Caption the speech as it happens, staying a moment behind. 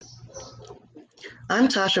I'm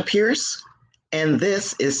Tasha Pierce, and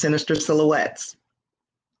this is Sinister Silhouettes.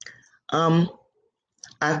 Um,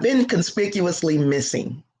 I've been conspicuously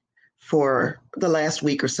missing for the last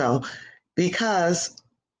week or so because,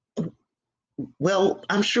 well,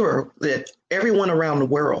 I'm sure that everyone around the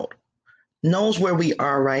world knows where we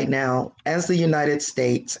are right now as the United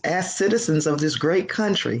States, as citizens of this great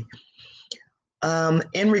country,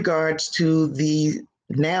 in regards to the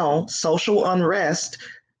now social unrest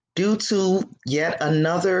due to yet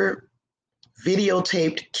another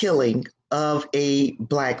videotaped killing of a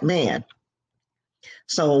Black man.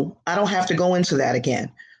 So I don't have to go into that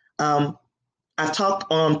again. I've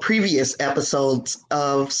talked on previous episodes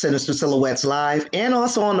of Sinister Silhouettes Live and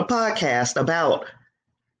also on the podcast about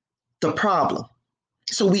the problem.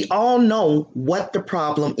 So we all know what the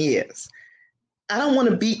problem is. I don't want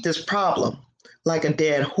to beat this problem like a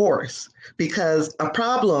dead horse because a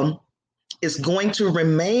problem is going to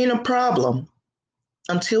remain a problem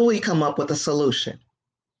until we come up with a solution.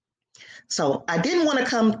 So I didn't want to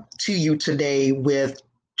come to you today with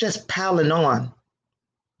just piling on,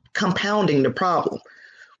 compounding the problem.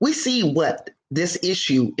 We see what this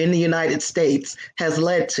issue in the United States has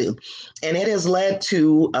led to, and it has led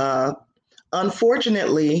to,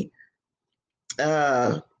 unfortunately,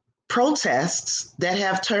 protests that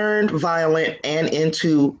have turned violent and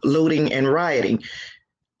into looting and rioting.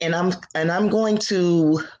 And I'm going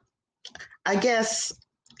to, I guess,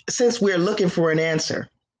 since we're looking for an answer,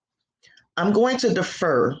 I'm going to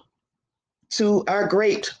defer to our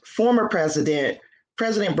great former president,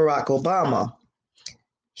 President Barack Obama.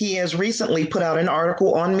 He has recently put out an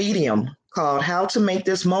article on Medium called How to Make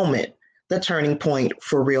This Moment the Turning Point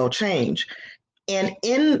for Real Change. And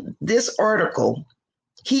in this article,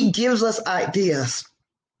 he gives us ideas,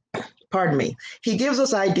 he gives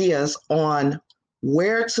us ideas on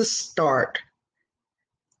where to start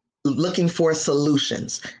looking for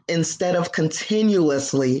solutions instead of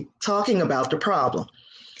continuously talking about the problem.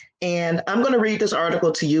 And I'm going to read this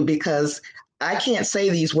article to you because I can't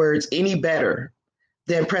say these words any better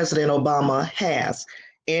than President Obama has.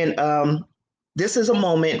 And this is a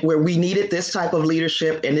moment where we needed this type of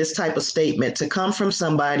leadership and this type of statement to come from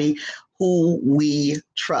somebody who we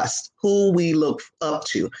trust, who we look up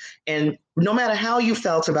to. And no matter how you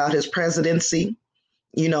felt about his presidency,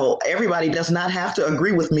 you know, everybody does not have to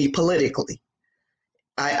agree with me politically.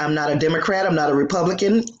 I'm not a Democrat. I'm not a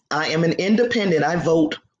Republican. I am an independent. I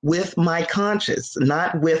vote with my conscience,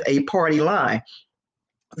 not with a party line.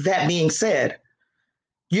 That being said,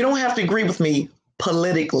 you don't have to agree with me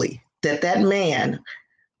politically that man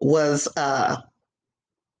was the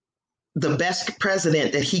best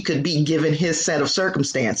president that he could be given his set of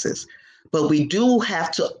circumstances. But we do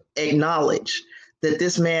have to acknowledge that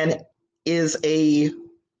this man is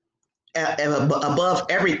above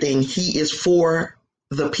everything, he is for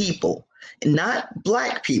the people, not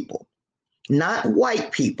Black people, not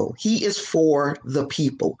white people. He is for the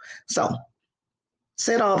people. So,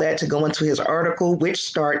 said all that to go into his article, which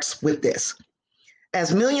starts with this.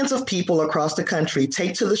 As millions of people across the country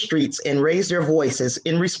take to the streets and raise their voices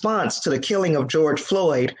in response to the killing of George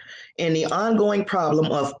Floyd and the ongoing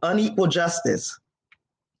problem of unequal justice,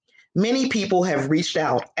 many people have reached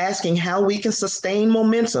out asking how we can sustain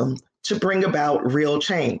momentum to bring about real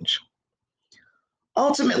change.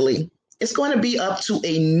 Ultimately, it's going to be up to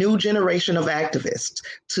a new generation of activists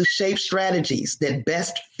to shape strategies that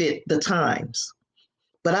best fit the times.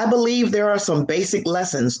 But I believe there are some basic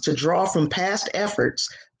lessons to draw from past efforts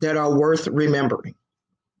that are worth remembering.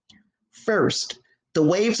 First, the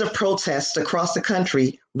waves of protests across the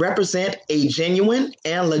country represent a genuine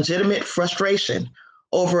and legitimate frustration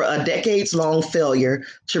over a decades-long failure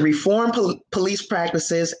to reform police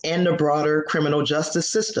practices and the broader criminal justice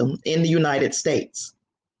system in the United States.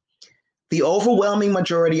 The overwhelming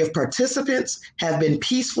majority of participants have been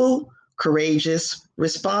peaceful, courageous,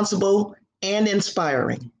 responsible, and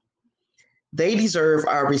inspiring. They deserve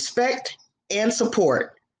our respect and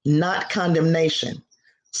support, not condemnation,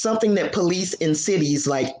 something that police in cities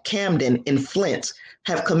like Camden and Flint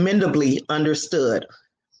have commendably understood.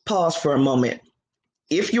 Pause for a moment.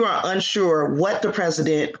 If you are unsure what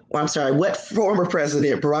what former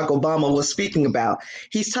President Barack Obama was speaking about,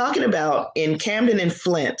 he's talking about in Camden and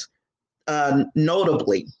Flint,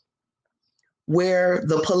 notably, where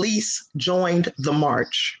the police joined the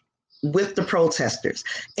march with the protesters.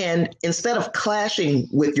 And instead of clashing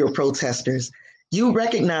with your protesters, you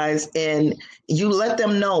recognize and you let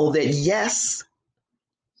them know that, yes,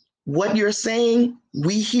 what you're saying,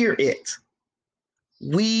 we hear it.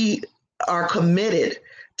 We are committed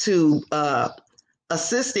to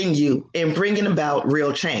assisting you in bringing about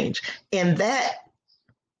real change. And that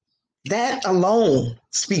That alone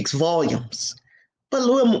speaks volumes. But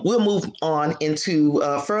we'll move on into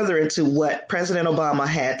further into what President Obama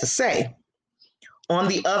had to say. On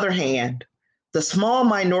the other hand, the small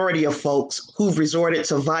minority of folks who've resorted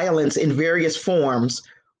to violence in various forms,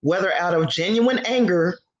 whether out of genuine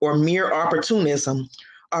anger or mere opportunism,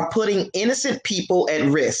 are putting innocent people at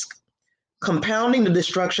risk, compounding the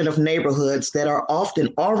destruction of neighborhoods that are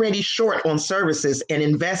often already short on services and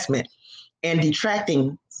investment and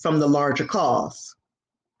detracting from the larger cause.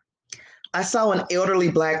 I saw an elderly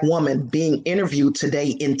Black woman being interviewed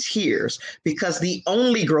today in tears because the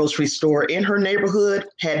only grocery store in her neighborhood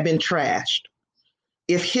had been trashed.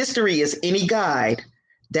 If history is any guide,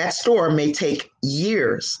 that store may take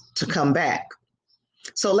years to come back.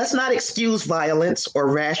 So let's not excuse violence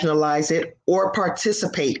or rationalize it or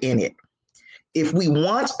participate in it. If we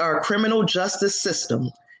want our criminal justice system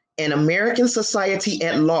and American society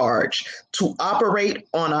at large to operate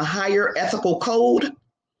on a higher ethical code,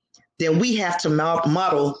 then we have to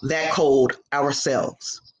model that code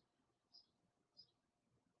ourselves.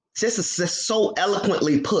 This is just so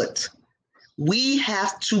eloquently put. We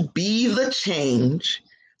have to be the change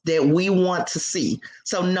that we want to see.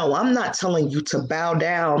 So no, I'm not telling you to bow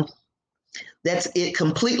down. That's it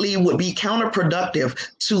completely would be counterproductive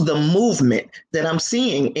to the movement that I'm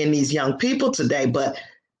seeing in these young people today. But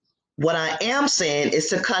what I am saying is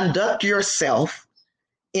to conduct yourself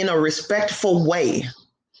in a respectful way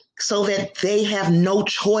so that they have no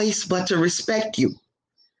choice but to respect you.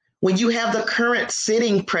 When you have the current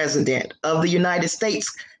sitting president of the United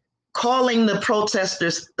States calling the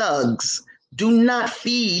protesters thugs, do not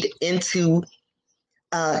feed into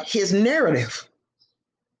his narrative.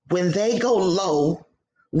 When they go low,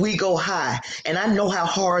 we go high. And I know how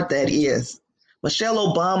hard that is.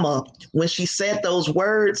 Michelle Obama, when she said those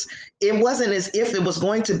words, it wasn't as if it was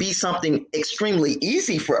going to be something extremely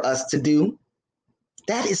easy for us to do.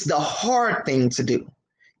 That is the hard thing to do.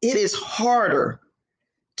 It is harder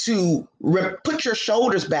to put your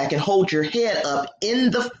shoulders back and hold your head up in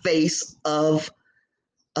the face of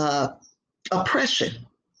oppression.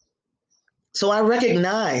 So I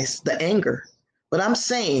recognize the anger, but I'm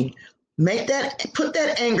saying put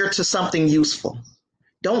that anger to something useful.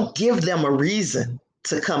 Don't give them a reason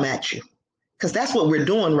to come at you, because that's what we're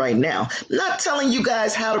doing right now. I'm not telling you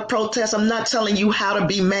guys how to protest. I'm not telling you how to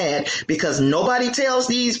be mad, because nobody tells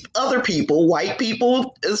these other people, white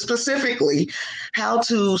people specifically, how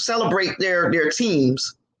to celebrate their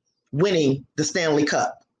teams winning the Stanley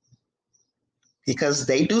Cup, because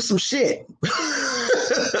they do some shit.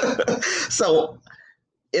 So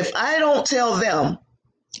if I don't tell them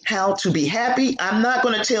how to be happy, I'm not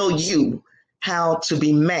going to tell you how to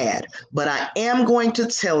be mad, but I am going to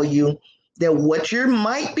tell you that what you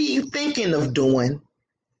might be thinking of doing,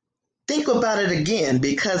 think about it again,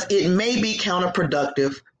 because it may be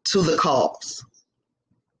counterproductive to the cause.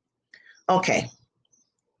 Okay,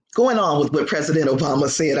 going on with what President Obama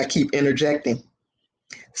said, I keep interjecting.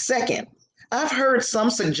 Second, I've heard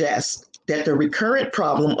some suggest that the recurrent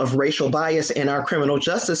problem of racial bias in our criminal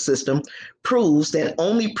justice system proves that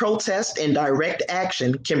only protest and direct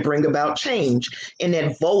action can bring about change, and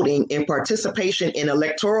that voting and participation in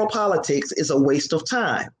electoral politics is a waste of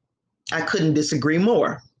time. I couldn't disagree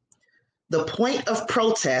more. The point of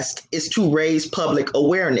protest is to raise public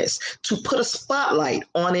awareness, to put a spotlight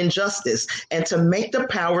on injustice, and to make the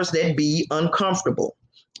powers that be uncomfortable.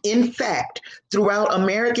 In fact, throughout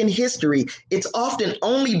American history, it's often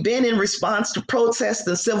only been in response to protests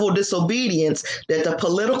and civil disobedience that the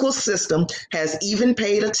political system has even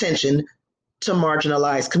paid attention to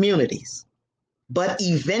marginalized communities. But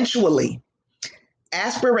eventually,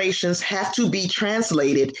 aspirations have to be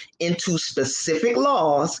translated into specific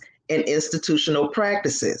laws and institutional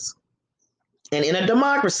practices. And in a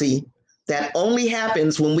democracy, that only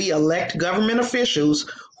happens when we elect government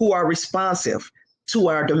officials who are responsive to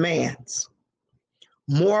our demands.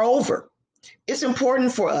 Moreover, it's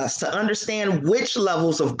important for us to understand which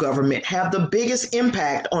levels of government have the biggest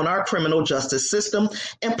impact on our criminal justice system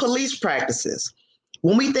and police practices.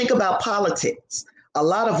 When we think about politics, a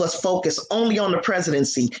lot of us focus only on the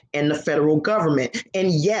presidency and the federal government.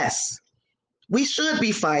 And yes, we should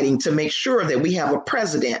be fighting to make sure that we have a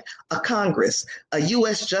president, a Congress, a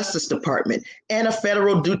U.S. Justice Department, and a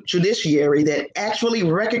federal judiciary that actually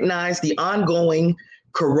recognize the ongoing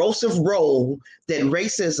corrosive role that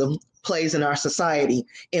racism plays in our society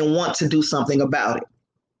and want to do something about it.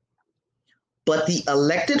 But the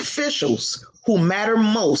elected officials who matter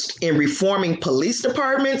most in reforming police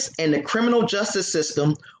departments and the criminal justice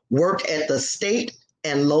system work at the state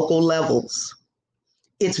and local levels.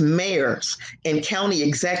 It's mayors and county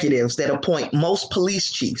executives that appoint most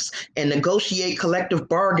police chiefs and negotiate collective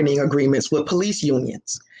bargaining agreements with police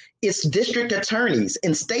unions. It's district attorneys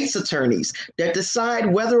and state's attorneys that decide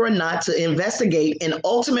whether or not to investigate and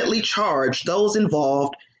ultimately charge those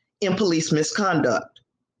involved in police misconduct.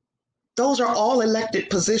 Those are all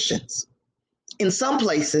elected positions. In some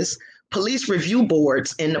places, police review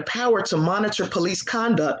boards and the power to monitor police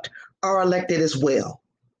conduct are elected as well.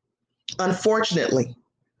 Unfortunately,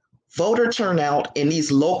 voter turnout in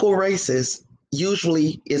these local races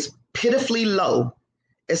usually is pitifully low,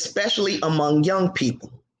 especially among young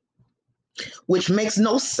people, which makes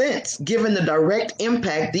no sense given the direct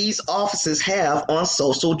impact these offices have on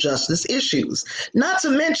social justice issues. Not to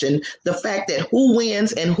mention the fact that who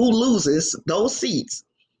wins and who loses those seats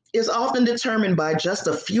is often determined by just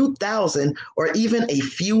a few thousand or even a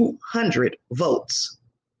few hundred votes.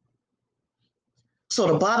 So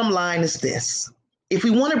the bottom line is this. If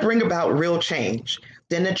we want to bring about real change,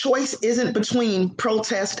 then the choice isn't between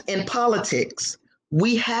protest and politics.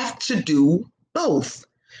 We have to do both.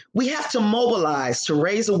 We have to mobilize to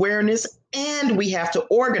raise awareness, and we have to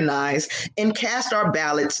organize and cast our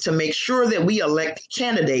ballots to make sure that we elect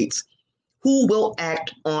candidates who will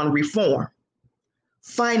act on reform.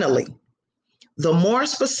 Finally, the more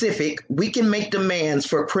specific we can make demands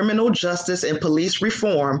for criminal justice and police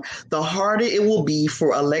reform, the harder it will be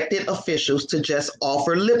for elected officials to just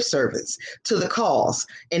offer lip service to the cause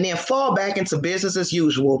and then fall back into business as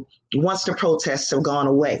usual once the protests have gone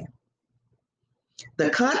away. The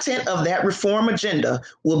content of that reform agenda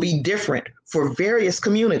will be different for various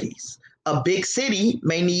communities. A big city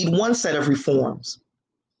may need one set of reforms.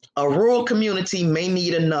 A rural community may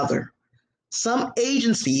need another. Some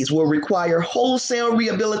agencies will require wholesale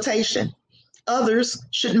rehabilitation. Others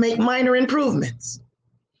should make minor improvements.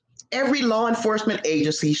 Every law enforcement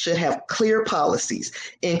agency should have clear policies,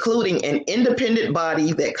 including an independent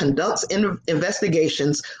body that conducts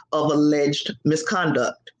investigations of alleged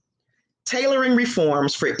misconduct. Tailoring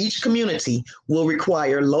reforms for each community will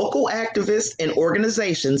require local activists and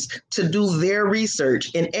organizations to do their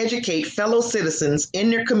research and educate fellow citizens in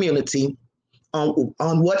their community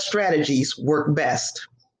on what strategies work best.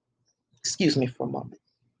 Excuse me for a moment.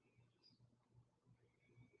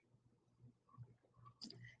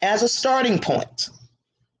 As a starting point,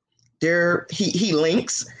 he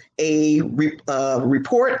links a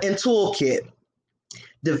report and toolkit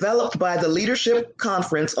developed by the Leadership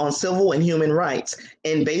Conference on Civil and Human Rights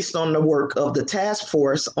and based on the work of the Task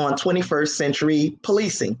Force on 21st Century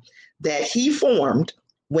Policing that he formed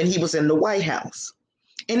when he was in the White House.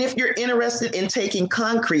 And if you're interested in taking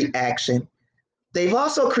concrete action, they've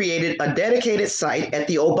also created a dedicated site at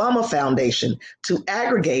the Obama Foundation to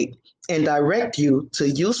aggregate and direct you to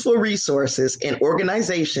useful resources and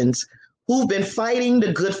organizations who've been fighting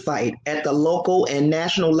the good fight at the local and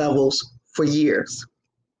national levels for years.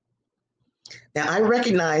 Now, I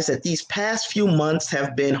recognize that these past few months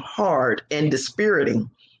have been hard and dispiriting,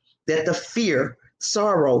 that the fear,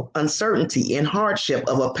 sorrow, uncertainty, and hardship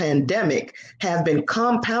of a pandemic have been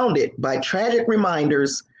compounded by tragic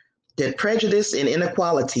reminders that prejudice and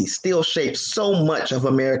inequality still shape so much of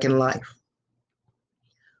American life.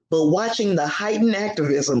 But watching the heightened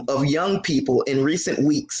activism of young people in recent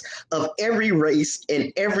weeks of every race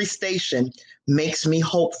and every station makes me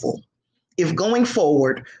hopeful. If going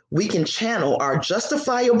forward, we can channel our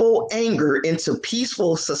justifiable anger into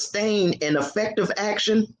peaceful, sustained, and effective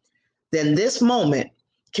action, then this moment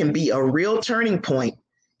can be a real turning point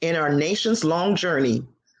in our nation's long journey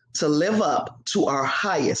to live up to our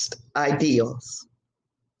highest ideals.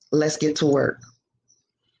 Let's get to work.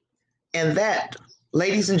 And that,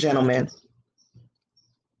 ladies and gentlemen,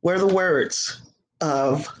 were the words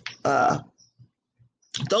of,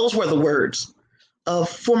 those were the words of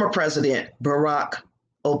former President Barack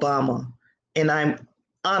Obama. And I'm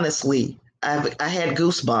honestly, I had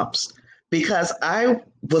goosebumps because I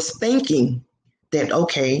was thinking that,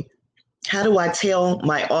 okay, how do I tell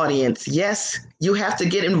my audience, yes, you have to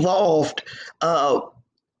get involved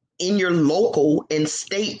in your local and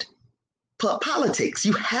state politics.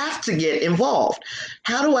 You have to get involved.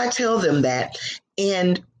 How do I tell them that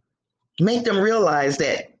and make them realize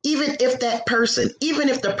that even if the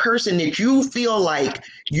person that you feel like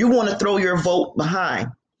you want to throw your vote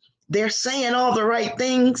behind, they're saying all the right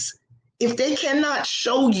things, if they cannot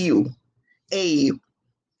show you a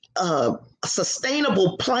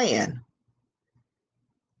sustainable plan,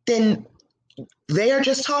 then they are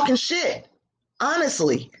just talking shit.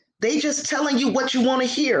 Honestly, they just telling you what you want to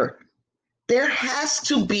hear. There has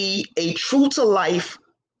to be a true to life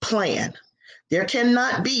plan. There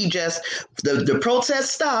cannot be just the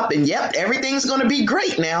protests stop and yep, everything's going to be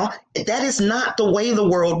great now. That is not the way the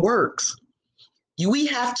world works. We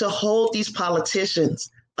have to hold these politicians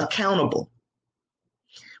accountable.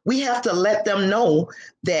 We have to let them know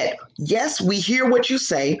that, yes, we hear what you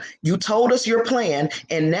say. You told us your plan,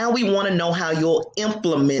 and now we want to know how you'll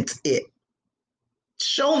implement it.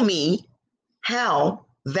 Show me how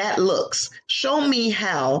that looks. Show me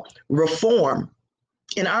how reform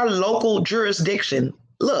in our local jurisdiction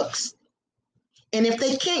looks. And if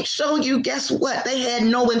they can't show you, guess what? They had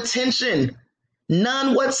no intention,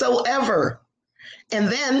 none whatsoever. And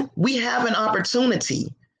then we have an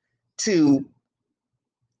opportunity to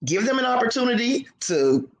give them an opportunity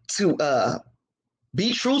to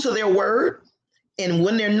be true to their word. And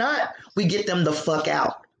when they're not, we get them the fuck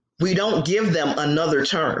out. We don't give them another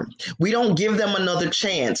term. We don't give them another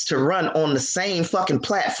chance to run on the same fucking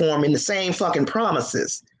platform and the same fucking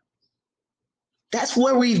promises. That's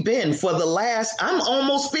where we've been for the last, I'm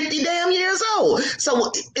almost 50 damn years old.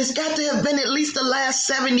 So it's got to have been at least the last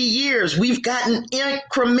 70 years. We've gotten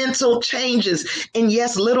incremental changes. And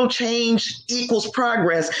yes, little change equals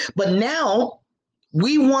progress. But now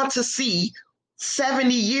we want to see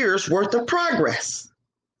 70 years worth of progress.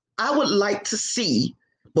 I would like to see,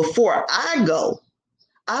 before I go,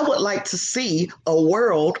 I would like to see a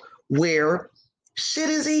world where shit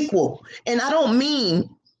is equal. And I don't mean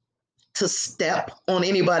to step on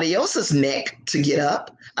anybody else's neck to get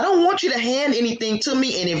up. I don't want you to hand anything to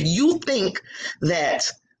me. And if you think that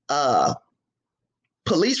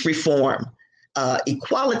police reform,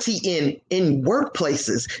 equality in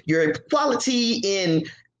workplaces, your equality in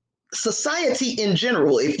society in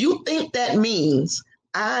general, if you think that means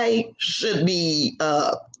I should be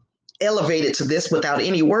elevated to this without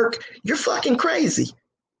any work, you're fucking crazy.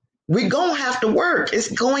 We're going to have to work.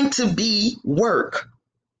 It's going to be work.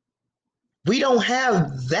 We don't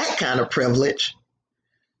have that kind of privilege.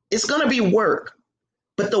 It's going to be work,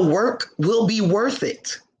 but the work will be worth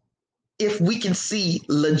it if we can see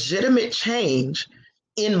legitimate change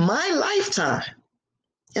in my lifetime.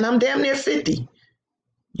 And I'm damn near 50,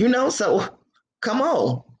 so come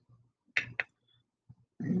on.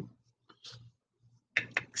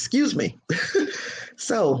 Excuse me.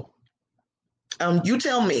 So you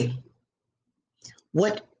tell me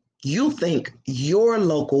what you think your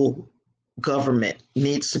local government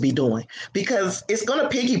needs to be doing, because it's going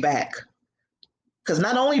to piggyback. Because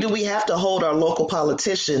not only do we have to hold our local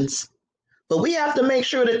politicians, but we have to make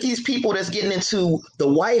sure that these people that's getting into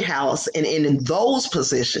the White House and in those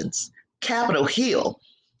positions, Capitol Hill,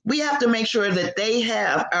 we have to make sure that they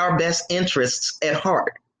have our best interests at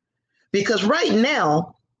heart. Because right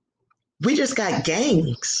now, we just got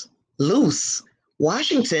gangs loose.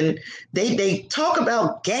 Washington, they talk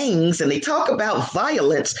about gangs and they talk about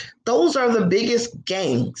violence. Those are the biggest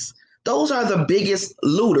gangs. Those are the biggest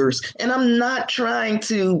looters. And I'm not trying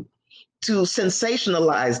to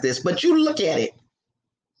sensationalize this, but you look at it.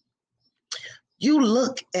 You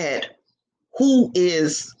look at who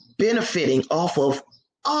is benefiting off of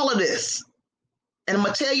all of this. And I'm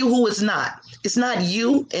going to tell you who it's not. It's not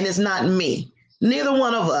you and it's not me. Neither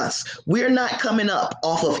one of us. We're not coming up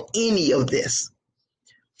off of any of this.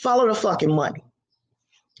 Follow the fucking money.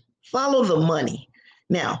 Follow the money.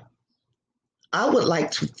 Now, I would like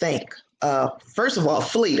to thank, first of all,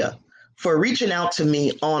 Fleeta for reaching out to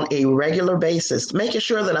me on a regular basis, making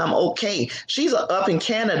sure that I'm okay. She's up in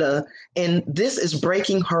Canada, and this is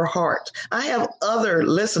breaking her heart. I have other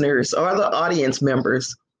listeners or other audience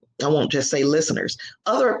members, I won't just say listeners,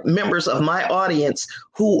 other members of my audience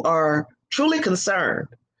who are truly concerned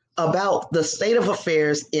about the state of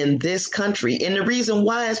affairs in this country. And the reason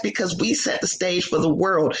why is because we set the stage for the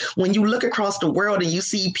world. When you look across the world and you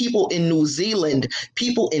see people in New Zealand,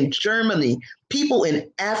 people in Germany, people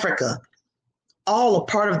in Africa, all a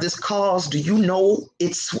part of this cause, do you know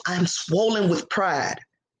I'm swollen with pride.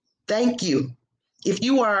 Thank you. If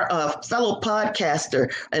you are a fellow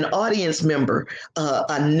podcaster, an audience member,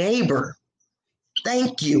 a neighbor,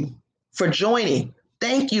 thank you for joining.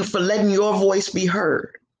 Thank you for letting your voice be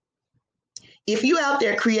heard. If you're out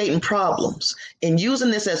there creating problems and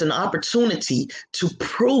using this as an opportunity to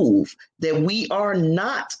prove that we are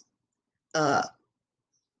not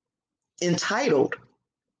entitled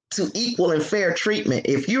to equal and fair treatment,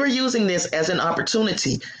 if you're using this as an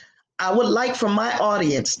opportunity, I would like for my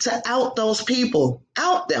audience to out those people,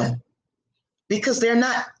 out them, because they're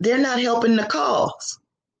not helping the cause.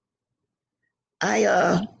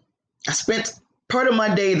 I spent part of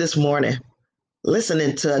my day this morning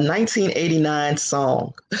listening to a 1989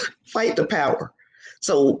 song, Fight the Power.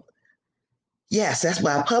 So yes, that's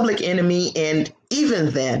by Public Enemy. And even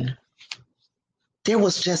then, there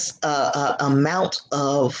was just a amount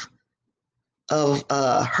of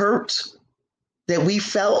hurt that we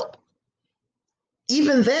felt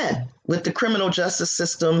even then with the criminal justice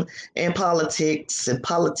system and politics and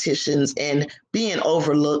politicians and being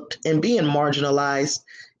overlooked and being marginalized.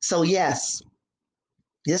 So yes,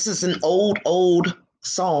 this is an old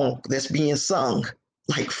song that's being sung.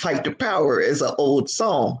 Like Fight the Power is an old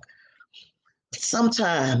song.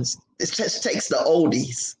 Sometimes it just takes the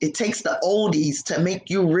oldies. It takes the oldies to make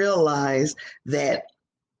you realize that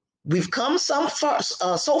we've come so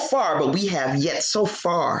far, but we have yet so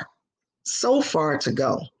far to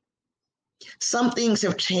go. Some things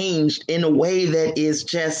have changed in a way that is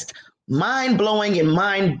just mind blowing and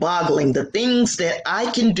mind boggling. The things that I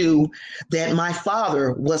can do that my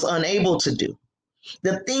father was unable to do.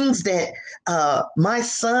 The things that my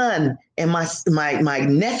son and my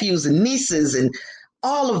nephews and nieces and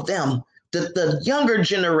all of them, the younger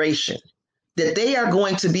generation, that they are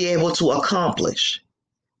going to be able to accomplish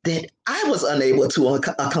that I was unable to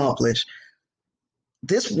accomplish.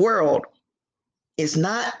 This world is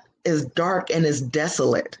not as dark and as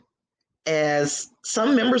desolate as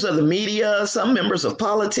some members of the media, some members of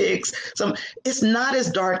politics, it's not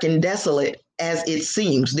as dark and desolate as it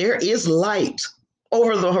seems. There is light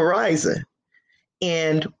over the horizon.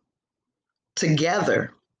 And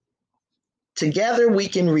together we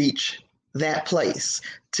can reach that place.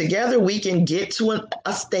 Together we can get to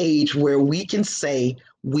a stage where we can say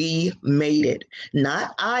we made it.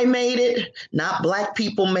 Not I made it, not Black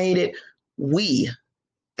people made it. We,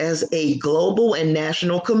 as a global and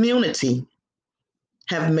national community,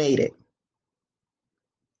 have made it.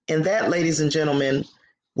 And that, ladies and gentlemen,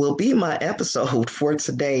 will be my episode for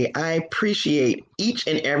today. I appreciate each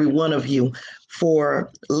and every one of you for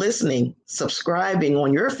listening, subscribing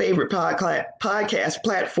on your favorite podcast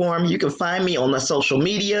platform. You can find me on the social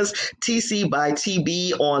medias, TC by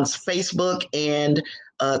TB on Facebook and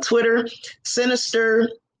Twitter, Sinister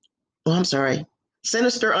 _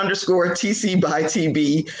 TC by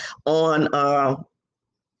TB on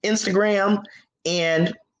Instagram.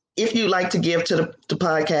 And if you'd like to give to the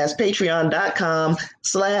podcast,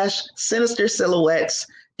 patreon.com/Sinister Silhouettes.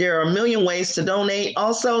 There are a million ways to donate.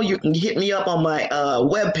 Also, you can hit me up on my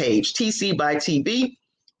webpage, TC by TB.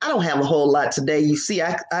 I don't have a whole lot today. You see,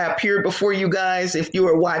 I appeared before you guys. If you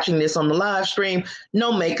are watching this on the live stream,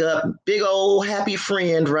 no makeup, big old happy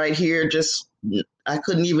friend right here. Just, I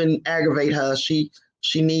couldn't even aggravate her. She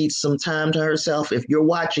needs some time to herself. If you're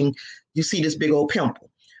watching, you see this big old pimple.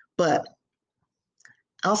 But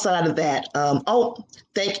outside of that,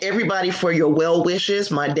 thank everybody for your well wishes.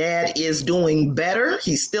 My dad is doing better.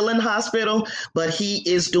 He's still in the hospital, but he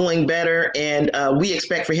is doing better, and we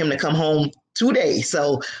expect for him to come home today.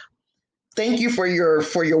 So thank you for your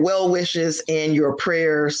well wishes and your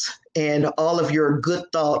prayers and all of your good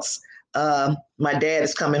thoughts. My dad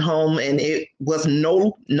is coming home, and it was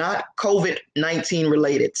not COVID-19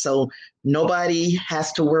 related. So nobody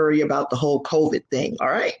has to worry about the whole COVID thing. All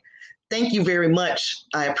right. Thank you very much.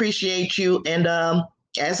 I appreciate you. And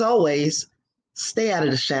as always, stay out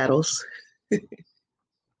of the shadows.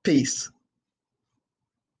 Peace.